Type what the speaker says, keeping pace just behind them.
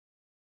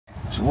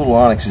little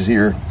Onyx is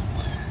here.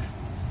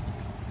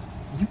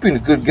 You've been a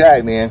good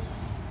guy, man.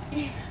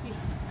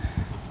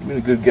 You've been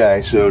a good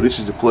guy. So this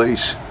is the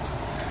place.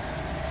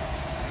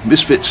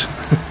 Misfits.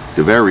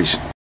 The varies.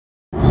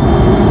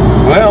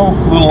 Well,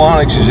 little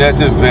Onyx is at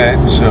the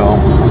vet, so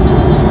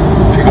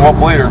pick him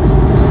up later.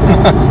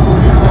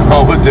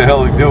 Oh, what the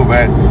hell to do,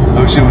 man?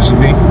 I wish it was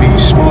be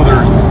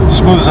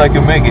smooth as I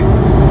can make it.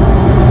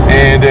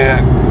 And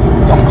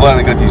I'm glad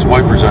I got these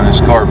wipers on this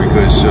car,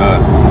 because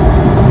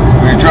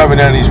when you're driving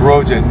down these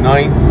roads at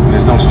night and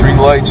there's no street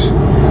lights,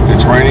 and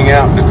it's raining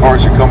out and the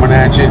cars are coming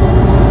at you,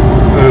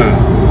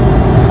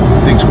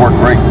 things work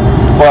great.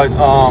 But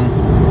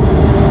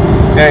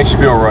yeah, it should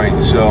be alright.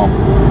 So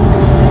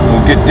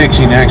we'll get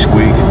Dixie next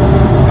week.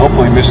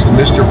 Hopefully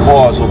Mr.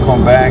 Paws will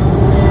come back.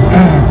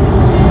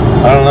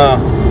 I don't know.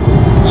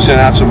 Sent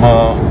out some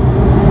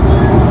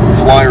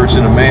flyers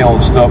in the mail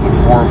and stuff with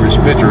 4 of his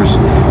pictures.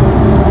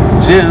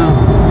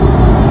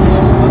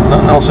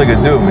 Nothing else I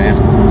can do, man.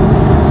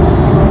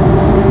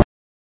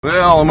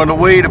 Well, I'm on the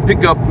way to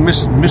pick up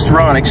Mr.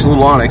 Onyx,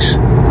 little Onyx.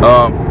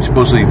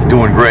 Supposedly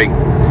doing great.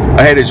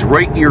 I had his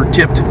right ear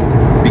tipped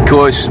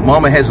because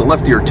Mama has a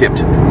left ear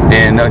tipped,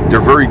 and they're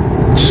very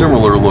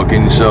similar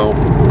looking. So,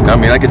 I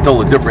mean, I can tell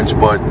the difference,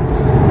 but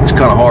it's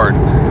kind of hard.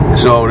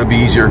 So it'll be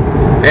easier.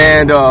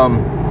 And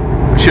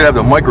I should have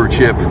the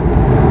microchip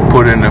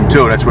put in them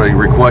too. That's what I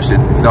requested.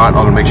 If not,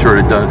 I'm gonna make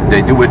sure that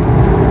they do it.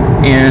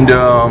 And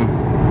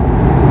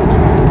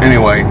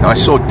anyway, I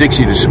saw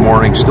Dixie this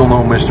morning. Still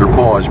no Mr.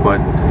 Paws, but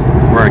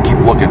we're gonna keep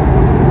looking.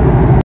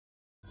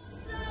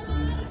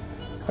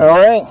 All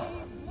right.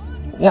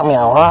 Yeah,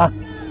 meow, huh?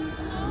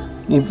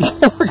 You're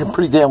freaking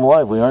pretty damn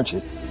lively, aren't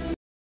you?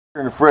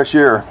 You're in the fresh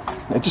air.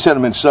 I just had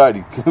him inside.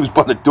 He was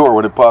by the door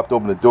when it popped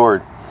open the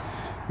door.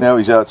 Now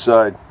he's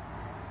outside.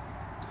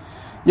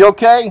 You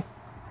okay?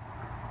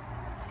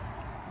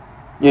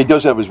 Yeah, he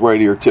does have his right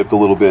ear tipped a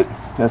little bit.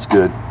 That's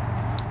good.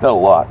 Not a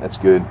lot. That's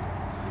good.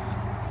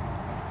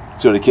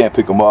 So they can't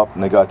pick him up,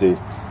 and they got the,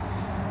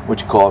 what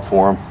you call it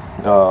for him,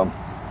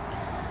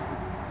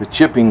 the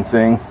chipping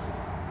thing,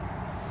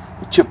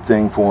 the chip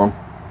thing for him.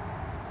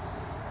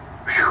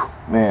 Whew,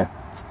 man.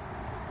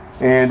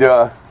 And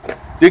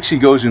Dixie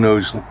goes in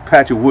those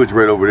patch of woods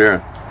right over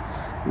there.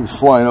 He was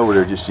flying over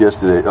there just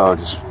yesterday,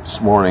 just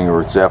this morning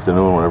or this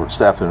afternoon, whatever.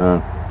 This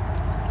afternoon.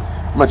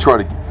 I'm gonna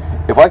try to,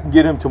 if I can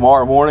get him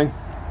tomorrow morning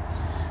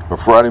or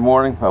Friday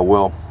morning, I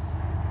will.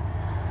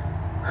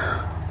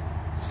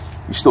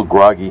 He's still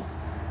groggy.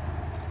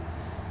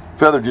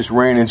 Feather just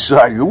ran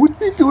inside. What did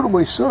they do to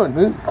my son?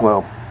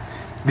 Well,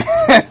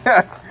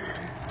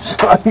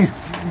 so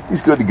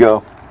he's good to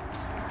go.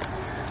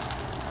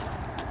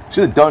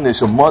 Should have done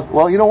this a month.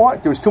 Well, you know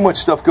what? There was too much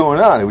stuff going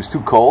on. It was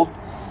too cold.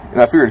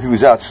 And I figured if he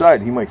was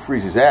outside, he might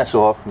freeze his ass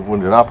off.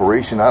 When an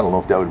operation, I don't know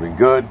if that would have been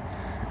good.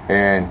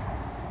 And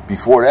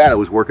before that, I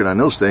was working on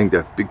those things,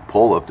 that big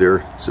pole up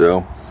there.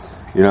 So,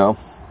 you know.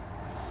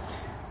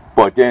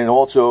 But then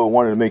also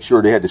wanted to make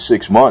sure they had the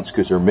 6 months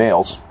because they're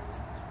males.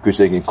 Because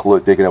they can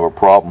have a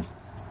problem.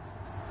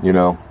 You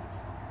know.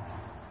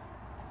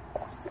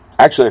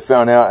 Actually, I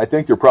found out, I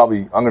think they're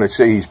probably, I'm going to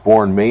say he's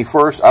born May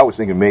 1st. I was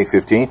thinking May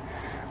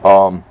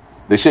 15th.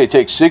 They say it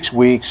takes 6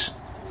 weeks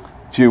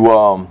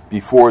to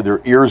before their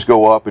ears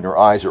go up and their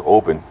eyes are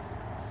open.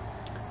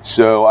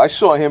 So I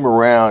saw him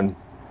around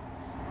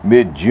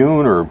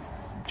mid-June or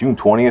June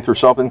 20th or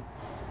something.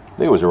 I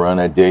think it was around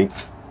that date.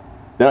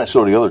 Then I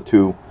saw the other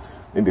two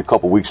maybe a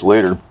couple weeks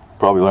later,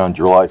 probably around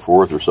July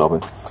 4th or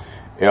something.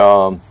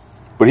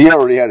 But he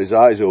already had his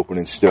eyes open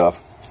and stuff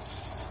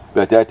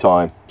at that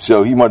time.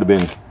 So he might have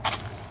been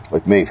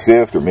like May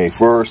 5th or May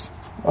 1st.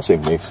 I'll say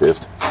May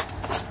 5th.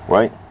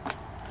 Right?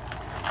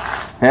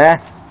 Huh?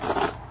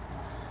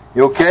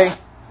 You okay?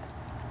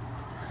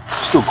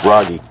 Still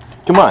groggy.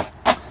 Come on.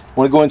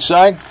 Want to go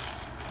inside?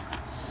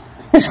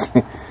 He's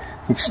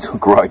still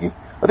groggy.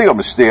 I think I'm going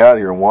to stay out of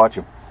here and watch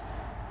him.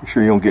 Make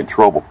sure you don't get in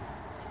trouble.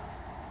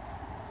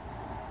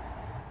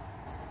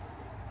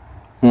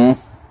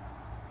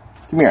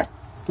 Come here.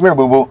 Come here,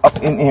 boo-boo. Up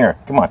in here.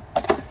 Come on.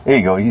 There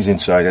you go. He's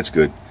inside. That's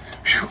good.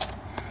 Whew.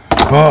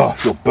 Oh, I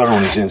feel better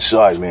when he's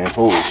inside, man.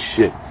 Holy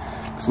shit.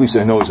 At least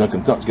I know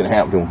nothing's going to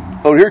happen to him.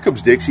 Oh, here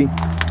comes Dixie.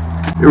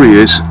 There he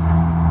is.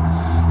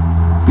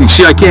 You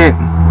see, I can't.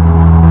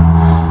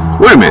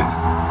 Wait a minute.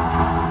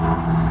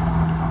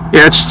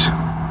 Yeah, it's.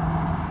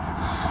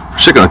 For a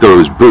second, I thought it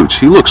was Boots.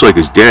 He looks like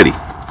his daddy.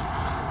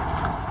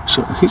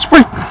 So he's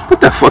right. What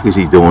the fuck is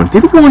he doing?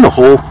 Did he go in the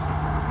hole?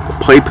 The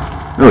pipe?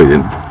 No, he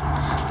didn't.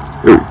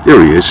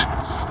 There he is.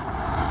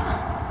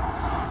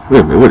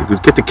 Wait a minute.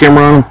 What, get the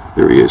camera on him?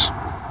 There he is.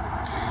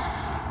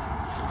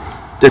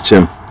 That's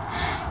him.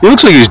 He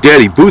looks like his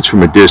daddy Boots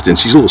from a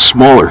distance. He's a little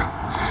smaller.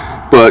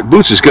 But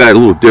Boots has got a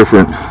little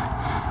different.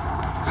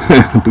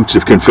 Boots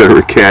of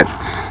Confederate Cat.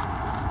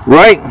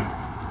 Right?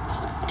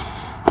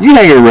 You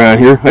hanging around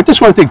here. I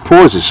just want to take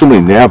pauses.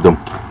 Somebody nabbed him.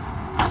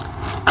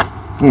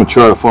 I'm going to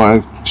try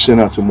to send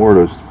out some more of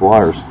those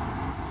flyers.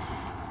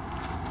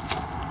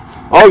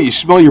 Oh, you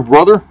smell your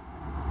brother?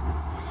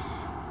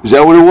 Is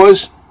that what it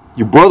was?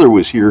 Your brother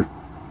was here.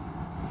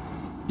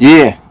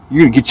 Yeah,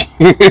 you're gonna get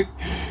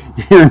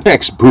your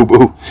next, boo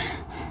boo.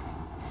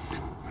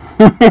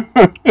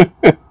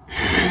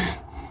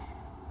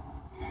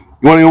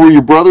 You want to know where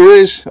your brother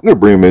is? I'm gonna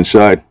bring him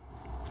inside.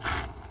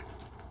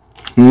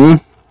 I'm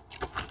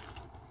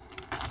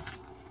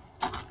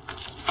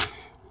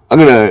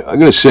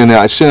gonna send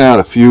out. I sent out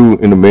a few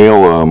in the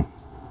mail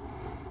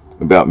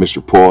about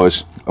Mr.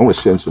 Paws. I'm gonna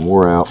send some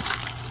more out.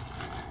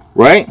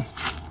 Right?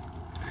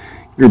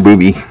 You're a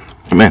booby.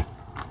 Come on.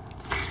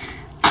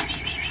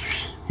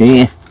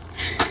 Yeah.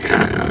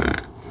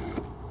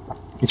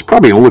 He's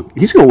probably gonna look.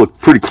 He's gonna look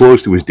pretty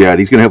close to his dad.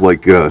 He's gonna have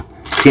like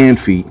tan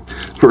feet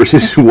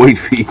versus white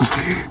feet,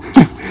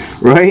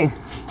 right?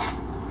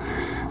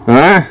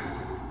 Huh?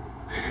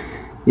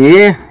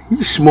 Yeah,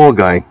 you're a small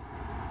guy.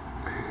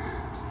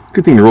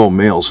 Good thing you're all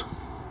males.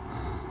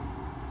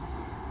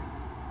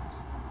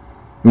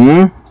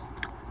 I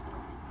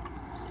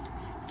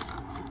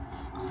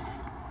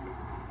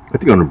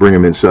think I'm gonna bring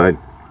him inside.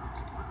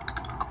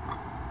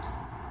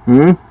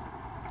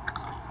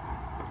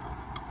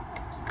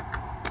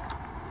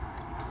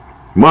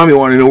 Mommy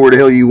wanted to know where the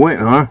hell you went,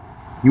 huh?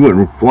 You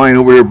went flying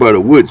over there by the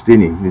woods,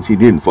 didn't you? And she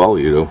didn't follow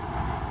you, though.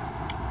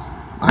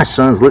 My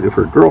son's looking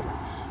for a girlfriend.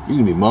 He's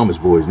going to be mama's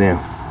boys now,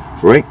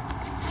 right?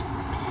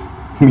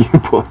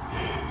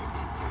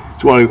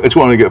 That's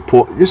why I got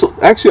pulled.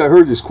 Actually, I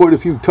heard there's quite a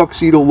few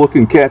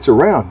tuxedo-looking cats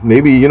around.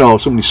 Maybe, you know,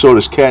 somebody saw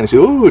this cat and said,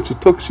 oh, it's a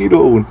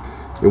tuxedo, and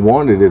they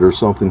wanted it or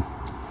something.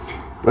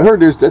 But I heard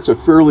that's a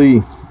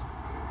fairly...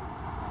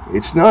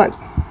 It's not...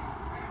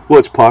 Well,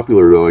 it's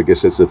popular, though. I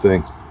guess that's the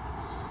thing.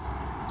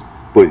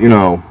 But, you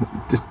know,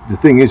 the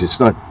thing is, it's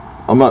not...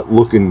 I'm not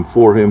looking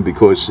for him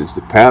because it's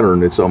the pattern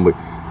that's on my...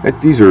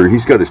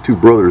 He's got his two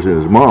brothers and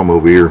his mom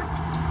over here.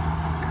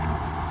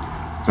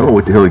 I don't know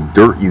what the hell of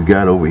dirt you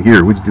got over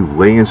here. What'd you do,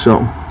 lay in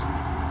something?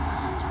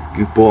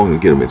 Good ball, I'm going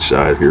to get him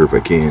inside here if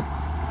I can.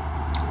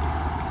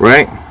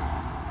 Right?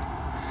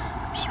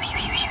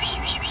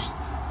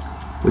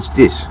 What's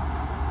this?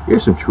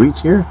 Here's some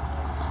treats here.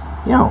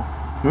 Yo.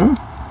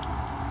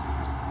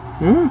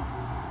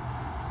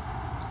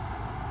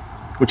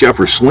 Watch out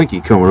for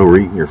Slinky coming over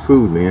eating your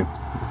food, man.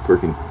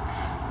 Freaking,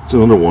 it's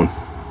another one.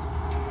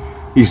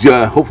 He's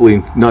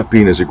hopefully not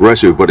being as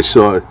aggressive, but I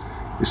saw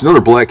it's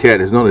another black cat.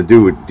 It has nothing to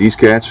do with these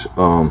cats.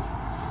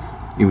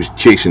 He was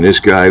chasing this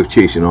guy. He was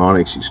chasing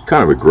Onyx. He's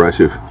kind of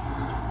aggressive,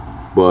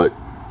 but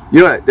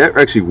you know that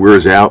actually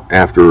wears out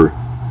after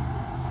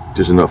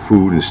there's enough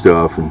food and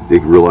stuff, and they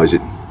realize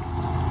it.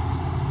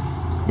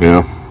 You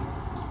know.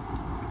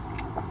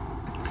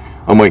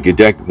 I might get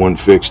that one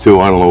fixed too.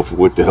 I don't know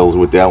what the hell's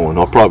with that one.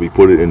 I'll probably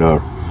put it in a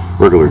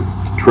regular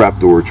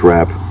trapdoor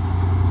trap.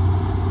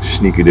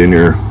 Sneak it in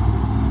there.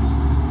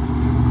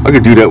 I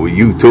could do that with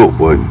you too,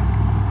 but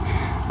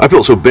I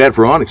felt so bad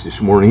for Onyx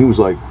this morning. He was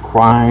like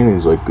crying and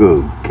he's like,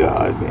 oh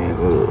God, man.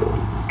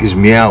 Ugh. His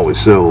meow was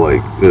so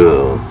like,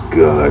 oh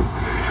God.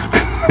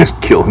 It's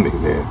killing me,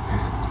 man.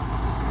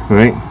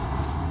 Right?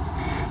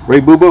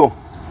 Right, Boo Boo?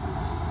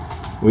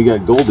 We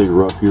got Gold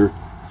Digger up here.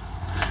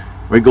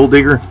 Right, Gold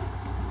Digger?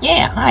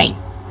 Yeah, hi.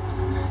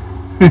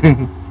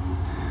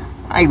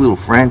 Hi, little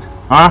friend.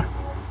 Huh?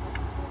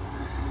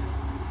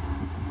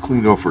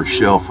 Cleaned off her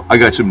shelf. I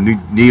got some new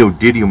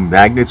neodymium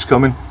magnets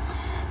coming.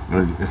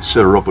 I'm going to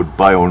set her up with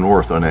Bio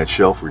North on that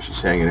shelf where she's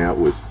hanging out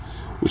with,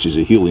 which is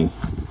a healing.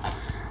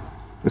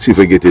 Let's see if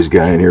I get this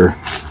guy in here.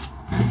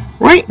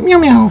 Right? Meow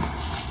meow.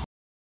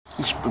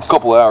 He's a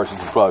couple hours, he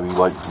can probably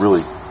like really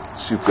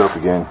souped up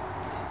again.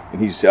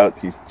 And he's out.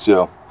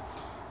 So,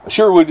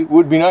 sure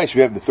would be nice if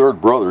you have the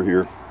third brother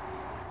here.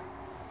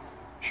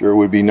 Sure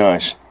would be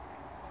nice.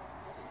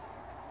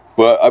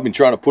 But I've been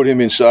trying to put him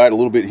inside a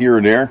little bit here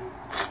and there.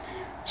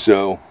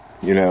 So,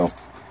 you know,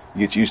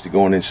 he gets used to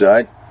going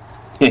inside.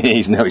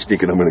 He's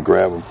thinking I'm going to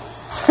grab him.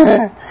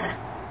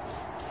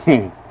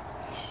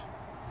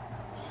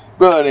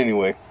 But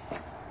anyway.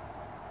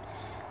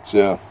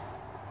 So,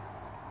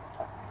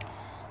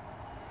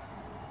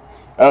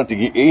 I don't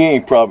think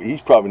he's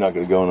probably not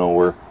going to go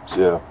nowhere.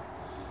 So,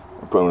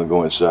 I'm probably going to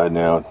go inside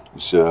now.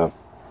 So,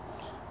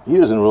 he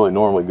doesn't really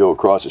normally go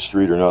across the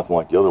street or nothing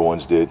like the other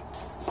ones did.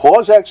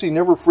 Paws actually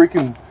never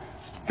freaking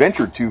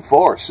ventured too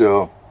far,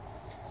 so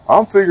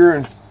I'm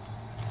figuring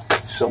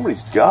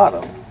somebody's got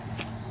him.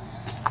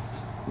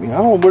 I mean, I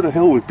don't know where the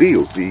hell it would be.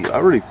 I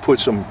already put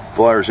some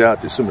flyers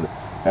out to some of the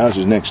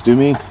houses next to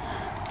me.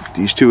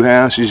 These two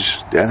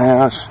houses, that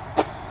house.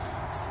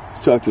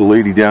 Talked to the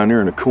lady down there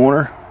in the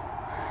corner.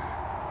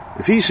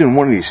 If he's in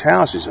one of these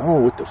houses, oh,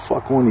 what the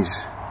fuck, one of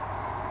these...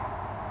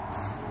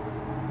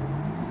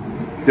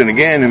 Then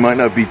again, they might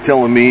not be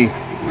telling me,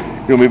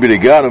 you know, maybe they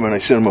got him and I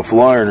sent them a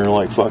flyer and they're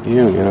like, fuck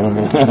you, you know,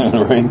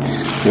 right?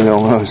 You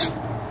know,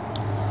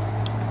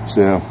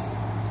 so.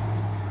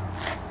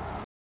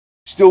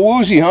 Still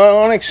woozy, huh,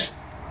 Onyx?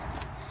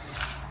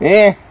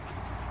 Yeah.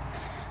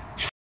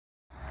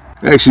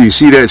 Actually, you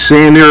see that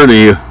sand there in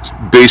the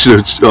base of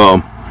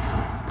the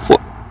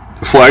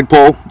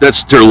flagpole?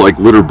 That's their, like,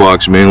 litter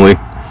box, mainly.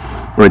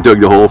 When I dug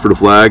the hole for the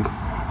flag.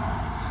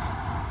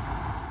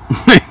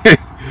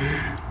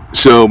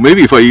 So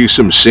maybe if I use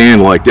some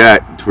sand like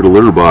that for the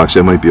litter box,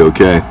 that might be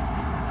okay.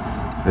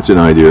 That's an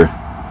idea.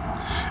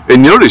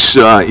 And notice,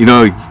 you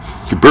know, you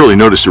can barely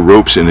notice the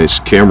ropes in this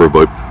camera,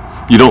 but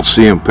you don't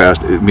see them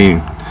past. I mean,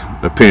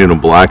 I painted them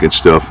black and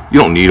stuff. You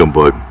don't need them,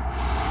 but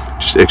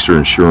just extra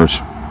insurance.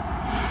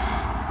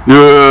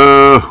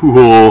 Yeah.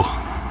 Whoa.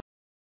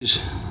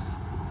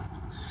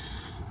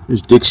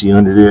 There's Dixie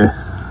under there.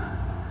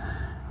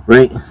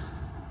 Right?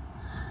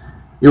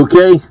 You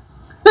okay?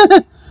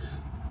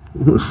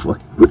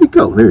 Where'd he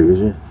go? There he is.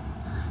 Yeah.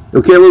 You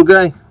okay, little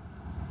guy?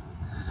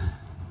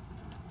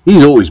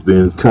 He's always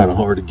been kind of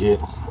hard to get.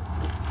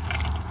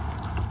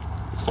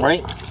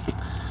 Right?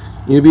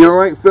 You gonna be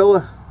alright,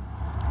 fella?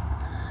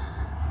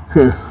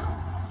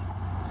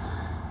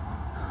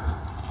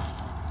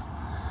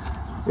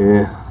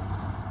 Yeah.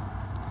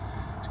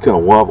 It's kind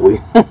of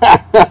wobbly.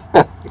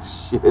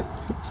 Shit.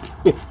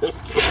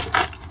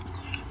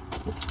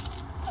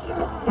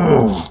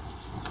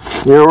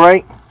 You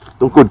alright?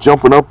 Don't go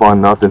jumping up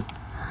on nothing.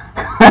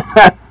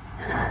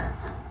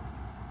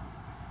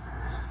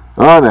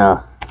 Oh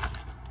no.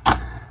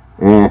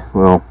 Yeah,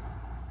 well.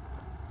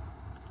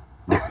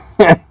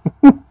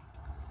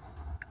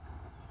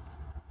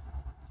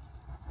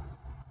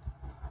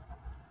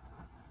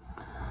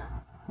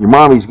 Your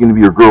mommy's gonna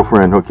be your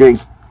girlfriend, okay?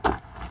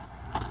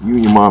 You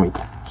and your mommy.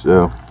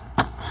 So.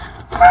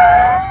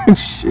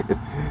 Shit.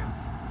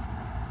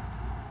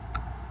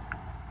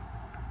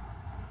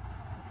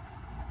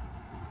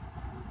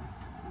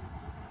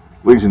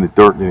 Lives in the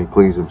dirt and then he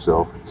cleans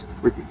himself. It's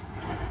freaking.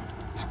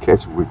 This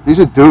cat's weird. He's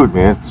a dude,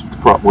 man. It's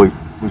probably.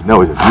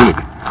 No, he's a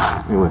eunuch.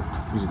 Anyway,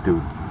 he's a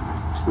dude.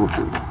 Still a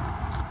dude.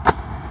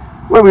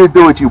 What are we gonna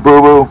do with you,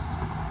 boo-boo?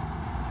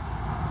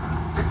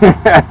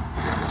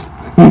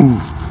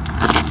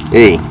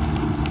 Hey.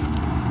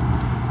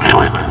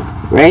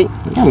 Right?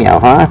 Meow,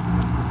 huh?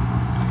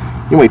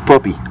 You're my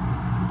puppy.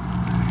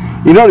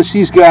 You notice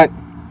he's got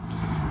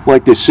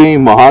like the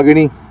same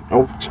mahogany.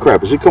 Oh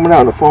crap, is it coming out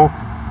on the phone?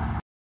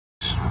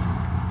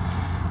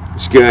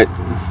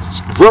 It's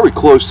very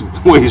close to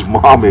the way his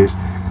mom is.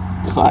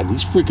 God,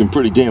 he's freaking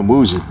pretty damn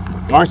woozy.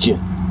 Aren't you?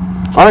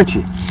 Aren't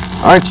you?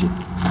 Aren't you?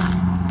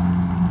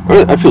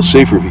 I feel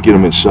safer if you get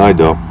him inside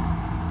though.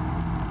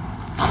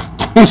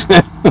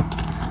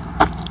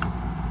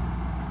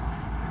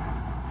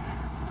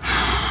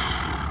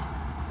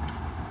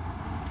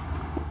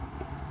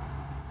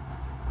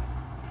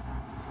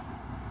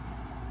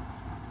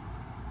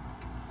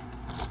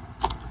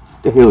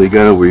 What the hell he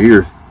got over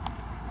here?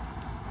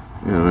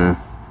 You know, man.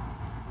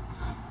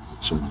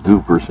 Some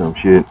goop or some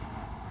shit.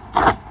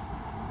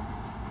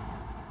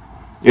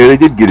 Yeah, they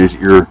did get his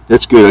ear.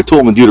 That's good. I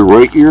told him to do the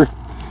right ear.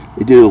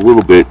 They did it a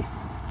little bit.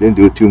 Didn't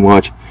do it too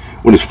much.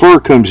 When his fur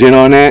comes in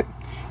on that,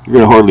 you're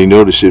going to hardly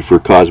notice it for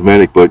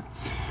cosmetic, but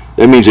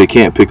that means they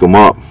can't pick them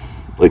up.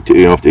 Like,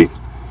 you know, if they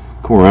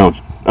come around.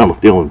 I don't know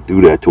if they don't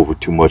do that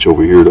too much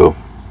over here, though.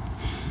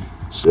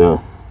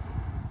 So,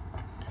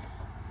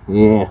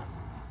 yeah.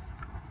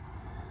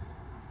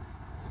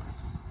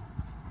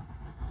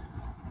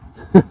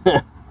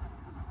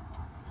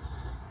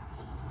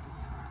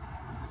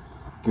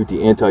 Get the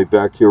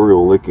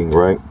antibacterial licking,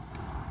 right?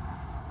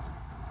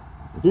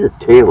 Your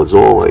tail is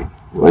all like,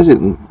 why is it?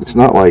 It's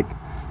not like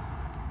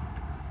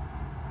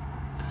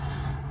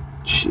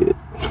shit.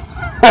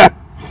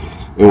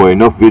 Anyway,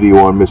 enough video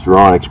on Mr.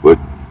 Onyx, but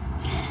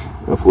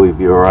hopefully he'll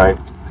be alright.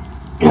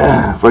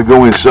 If I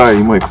go inside,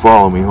 he might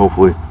follow me,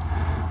 hopefully.